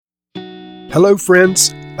Hello,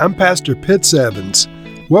 friends. I'm Pastor Pitts Evans.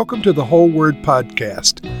 Welcome to the Whole Word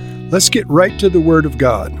Podcast. Let's get right to the Word of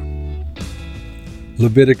God.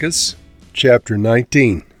 Leviticus chapter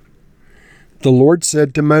 19. The Lord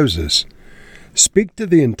said to Moses, "Speak to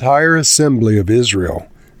the entire assembly of Israel,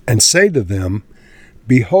 and say to them,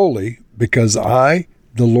 Be holy, because I,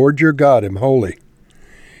 the Lord your God, am holy.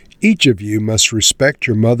 Each of you must respect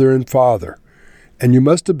your mother and father, and you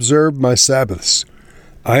must observe my Sabbaths.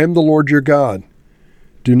 I am the Lord your God.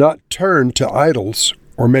 Do not turn to idols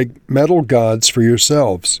or make metal gods for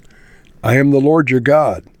yourselves. I am the Lord your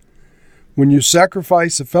God. When you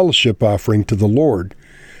sacrifice a fellowship offering to the Lord,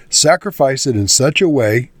 sacrifice it in such a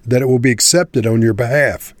way that it will be accepted on your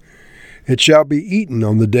behalf. It shall be eaten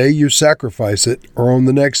on the day you sacrifice it or on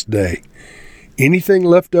the next day. Anything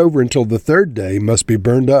left over until the third day must be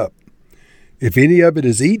burned up. If any of it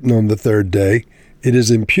is eaten on the third day, it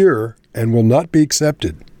is impure and will not be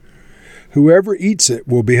accepted. Whoever eats it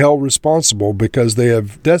will be held responsible because they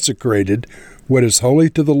have desecrated what is holy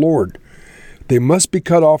to the Lord. They must be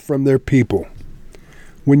cut off from their people.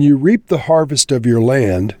 When you reap the harvest of your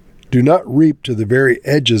land, do not reap to the very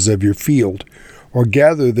edges of your field or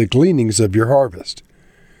gather the gleanings of your harvest.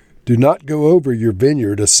 Do not go over your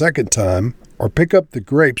vineyard a second time or pick up the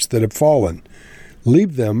grapes that have fallen.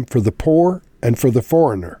 Leave them for the poor and for the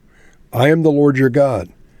foreigner. I am the Lord your God.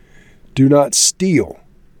 Do not steal.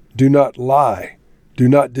 Do not lie. Do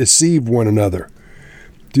not deceive one another.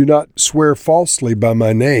 Do not swear falsely by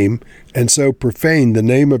my name, and so profane the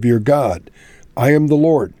name of your God. I am the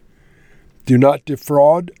Lord. Do not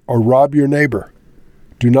defraud or rob your neighbor.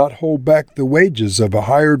 Do not hold back the wages of a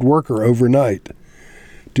hired worker overnight.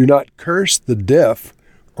 Do not curse the deaf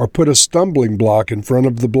or put a stumbling block in front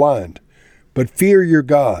of the blind, but fear your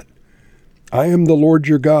God. I am the Lord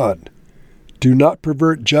your God. Do not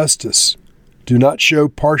pervert justice. Do not show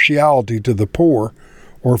partiality to the poor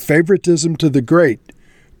or favoritism to the great,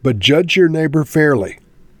 but judge your neighbor fairly.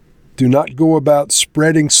 Do not go about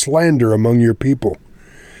spreading slander among your people.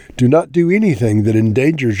 Do not do anything that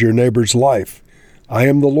endangers your neighbor's life. I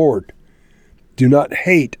am the Lord. Do not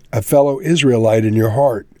hate a fellow Israelite in your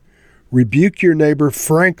heart. Rebuke your neighbor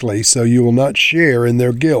frankly so you will not share in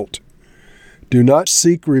their guilt. Do not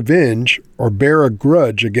seek revenge or bear a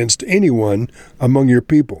grudge against anyone among your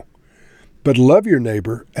people, but love your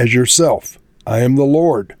neighbor as yourself. I am the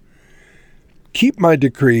Lord. Keep my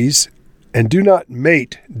decrees and do not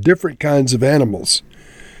mate different kinds of animals.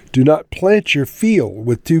 Do not plant your field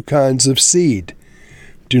with two kinds of seed.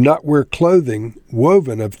 Do not wear clothing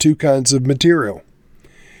woven of two kinds of material.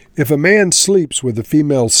 If a man sleeps with a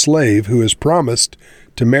female slave who has promised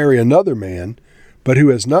to marry another man, but who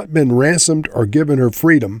has not been ransomed or given her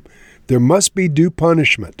freedom, there must be due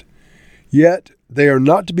punishment. Yet they are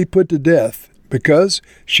not to be put to death, because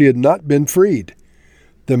she had not been freed.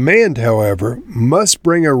 The man, however, must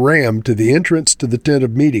bring a ram to the entrance to the tent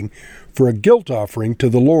of meeting for a guilt offering to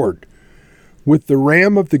the Lord. With the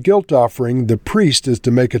ram of the guilt offering, the priest is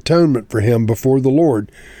to make atonement for him before the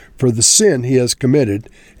Lord for the sin he has committed,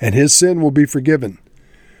 and his sin will be forgiven.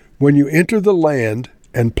 When you enter the land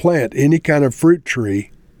and plant any kind of fruit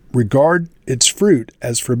tree, regard its fruit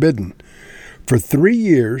as forbidden. For 3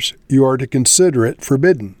 years you are to consider it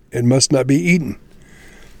forbidden. It must not be eaten.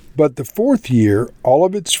 But the 4th year all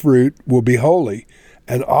of its fruit will be holy,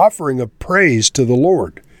 an offering of praise to the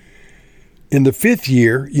Lord. In the 5th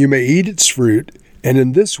year you may eat its fruit, and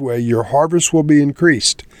in this way your harvest will be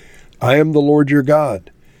increased. I am the Lord your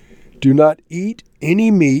God. Do not eat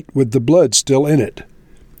any meat with the blood still in it.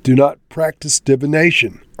 Do not practice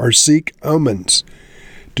divination or seek omens.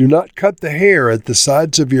 Do not cut the hair at the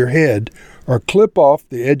sides of your head or clip off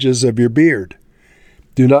the edges of your beard.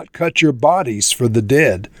 Do not cut your bodies for the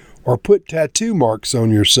dead or put tattoo marks on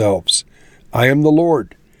yourselves. I am the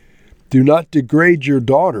Lord. Do not degrade your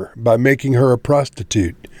daughter by making her a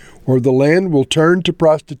prostitute, or the land will turn to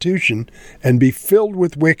prostitution and be filled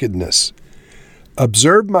with wickedness.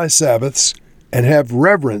 Observe my Sabbaths and have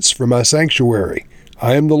reverence for my sanctuary.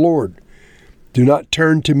 I am the Lord. Do not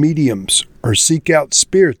turn to mediums or seek out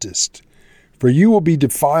spiritists, for you will be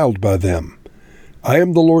defiled by them. I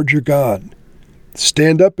am the Lord your God.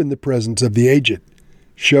 Stand up in the presence of the aged.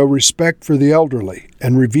 Show respect for the elderly,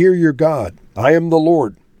 and revere your God. I am the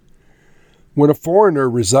Lord. When a foreigner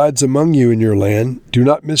resides among you in your land, do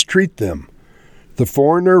not mistreat them. The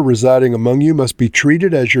foreigner residing among you must be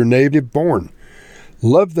treated as your native born.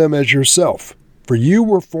 Love them as yourself, for you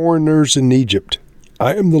were foreigners in Egypt.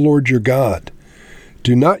 I am the Lord your God.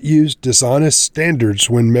 Do not use dishonest standards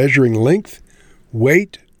when measuring length,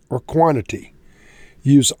 weight, or quantity.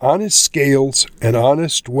 Use honest scales and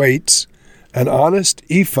honest weights, an honest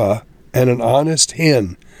ephah and an honest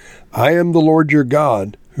hen. I am the Lord your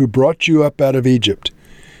God, who brought you up out of Egypt.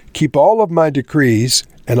 Keep all of my decrees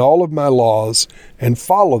and all of my laws, and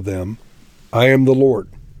follow them. I am the Lord."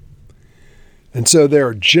 And so there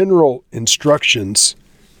are general instructions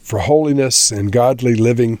for holiness and godly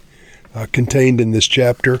living contained in this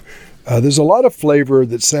chapter. There's a lot of flavor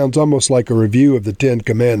that sounds almost like a review of the Ten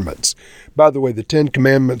Commandments. By the way, the Ten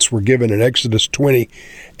Commandments were given in Exodus 20,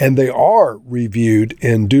 and they are reviewed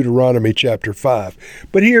in Deuteronomy chapter 5.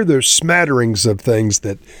 But here there's smatterings of things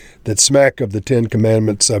that smack of the Ten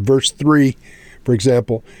Commandments. Verse 3, for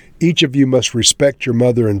example, "Each of you must respect your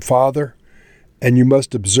mother and father, and you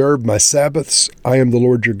must observe my Sabbaths. I am the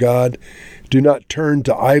Lord your God. Do not turn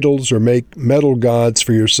to idols or make metal gods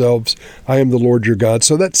for yourselves. I am the Lord your God."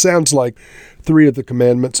 So that sounds like 3 of the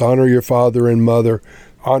commandments: honor your father and mother,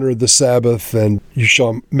 honor the Sabbath, and you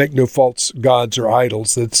shall make no false gods or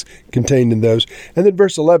idols. That's contained in those. And then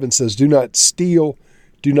verse 11 says, "Do not steal,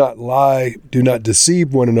 do not lie, do not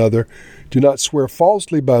deceive one another, do not swear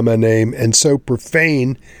falsely by my name, and so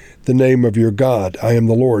profane the name of your God. I am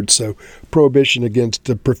the Lord." So prohibition against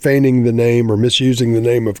profaning the name or misusing the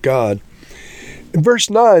name of God. And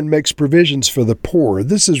verse 9 makes provisions for the poor.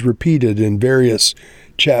 This is repeated in various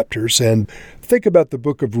chapters. And think about the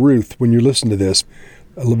book of Ruth when you listen to this,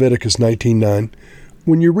 Leviticus 19:9.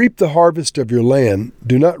 "When you reap the harvest of your land,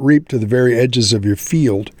 do not reap to the very edges of your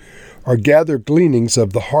field, or gather gleanings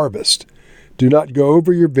of the harvest. Do not go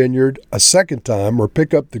over your vineyard a second time, or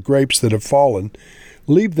pick up the grapes that have fallen.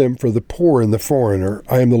 Leave them for the poor and the foreigner.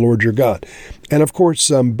 I am the Lord your God." And of course,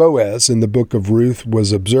 Boaz in the book of Ruth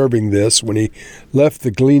was observing this when he left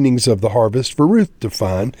the gleanings of the harvest for Ruth to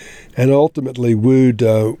find, and ultimately wooed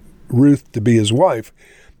Ruth to be his wife.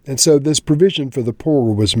 And so this provision for the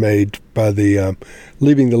poor was made by the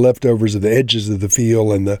leaving the leftovers of the edges of the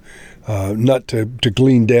field and the not to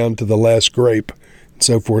glean down to the last grape and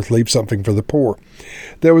so forth, leave something for the poor.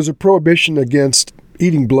 There was a prohibition against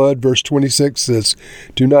eating blood. Verse 26 says,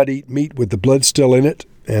 "Do not eat meat with the blood still in it."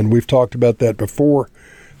 And we've talked about that before.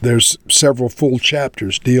 There's several full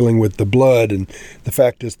chapters dealing with the blood, and the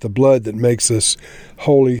fact it's the blood that makes us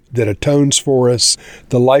holy, that atones for us.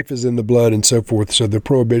 The life is in the blood and so forth. So the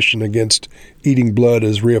prohibition against eating blood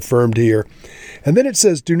is reaffirmed here. And then it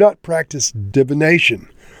says, "Do not practice divination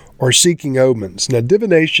or seeking omens." Now,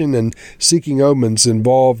 divination and seeking omens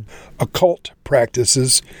involve occult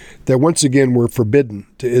practices that once again were forbidden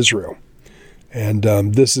to Israel. And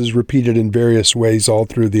this is repeated in various ways all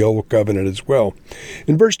through the Old Covenant as well.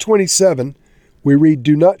 In verse 27, we read,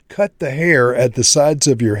 "Do not cut the hair at the sides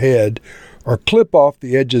of your head or clip off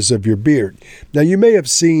the edges of your beard." Now, you may have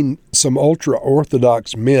seen some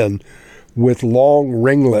ultra-Orthodox men with long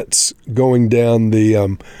ringlets going down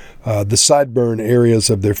the sideburn areas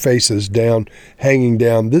of their faces, hanging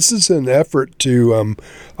down. This is an effort to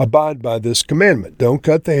abide by this commandment. Don't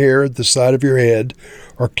cut the hair at the side of your head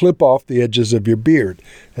or clip off the edges of your beard.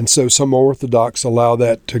 And so some Orthodox allow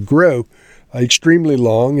that to grow extremely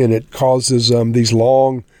long, and it causes these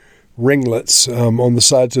long ringlets on the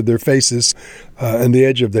sides of their faces and the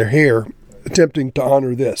edge of their hair, attempting to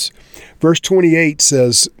honor this. Verse 28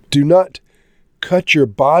 says, "Do not cut your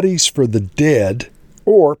bodies for the dead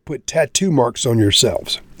or put tattoo marks on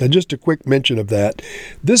yourselves." Now, just a quick mention of that.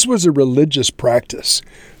 This was a religious practice.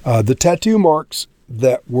 The tattoo marks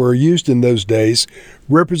that were used in those days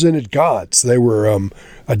represented gods. They were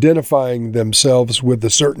identifying themselves with a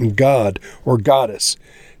certain god or goddess.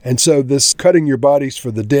 And so this cutting your bodies for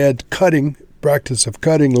the dead, practice of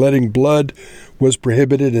cutting, letting blood was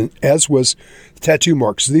prohibited, and as was tattoo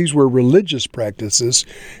marks. These were religious practices,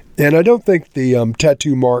 and I don't think the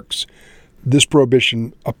tattoo marks, this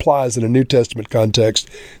prohibition applies in a New Testament context.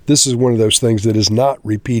 This is one of those things that is not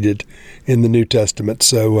repeated in the New Testament.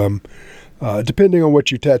 So depending on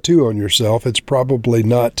what you tattoo on yourself, it's probably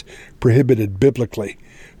not prohibited biblically.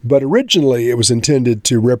 But originally it was intended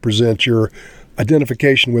to represent your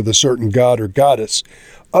identification with a certain god or goddess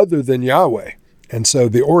other than Yahweh. And so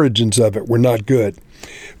the origins of it were not good.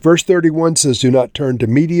 Verse 31 says, "Do not turn to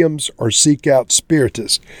mediums or seek out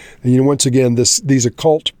spiritists." And once again, these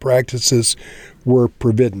occult practices were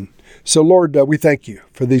forbidden. So Lord, we thank you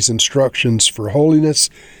for these instructions for holiness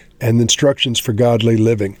and instructions for godly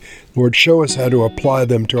living. Lord, show us how to apply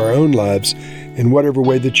them to our own lives in whatever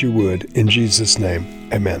way that you would. In Jesus' name,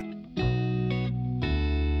 amen.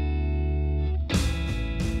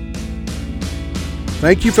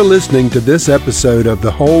 Thank you for listening to this episode of The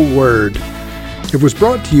Whole Word. It was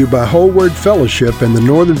brought to you by Whole Word Fellowship and the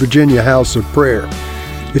Northern Virginia House of Prayer.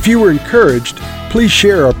 If you were encouraged, please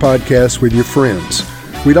share our podcast with your friends.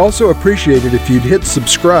 We'd also appreciate it if you'd hit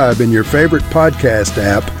subscribe in your favorite podcast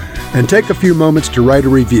app and take a few moments to write a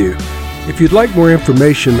review. If you'd like more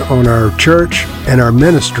information on our church and our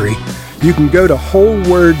ministry, you can go to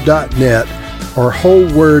wholeword.net or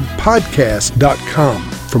wholewordpodcast.com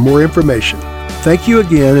for more information. Thank you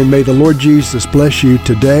again, and may the Lord Jesus bless you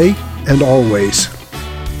today and always.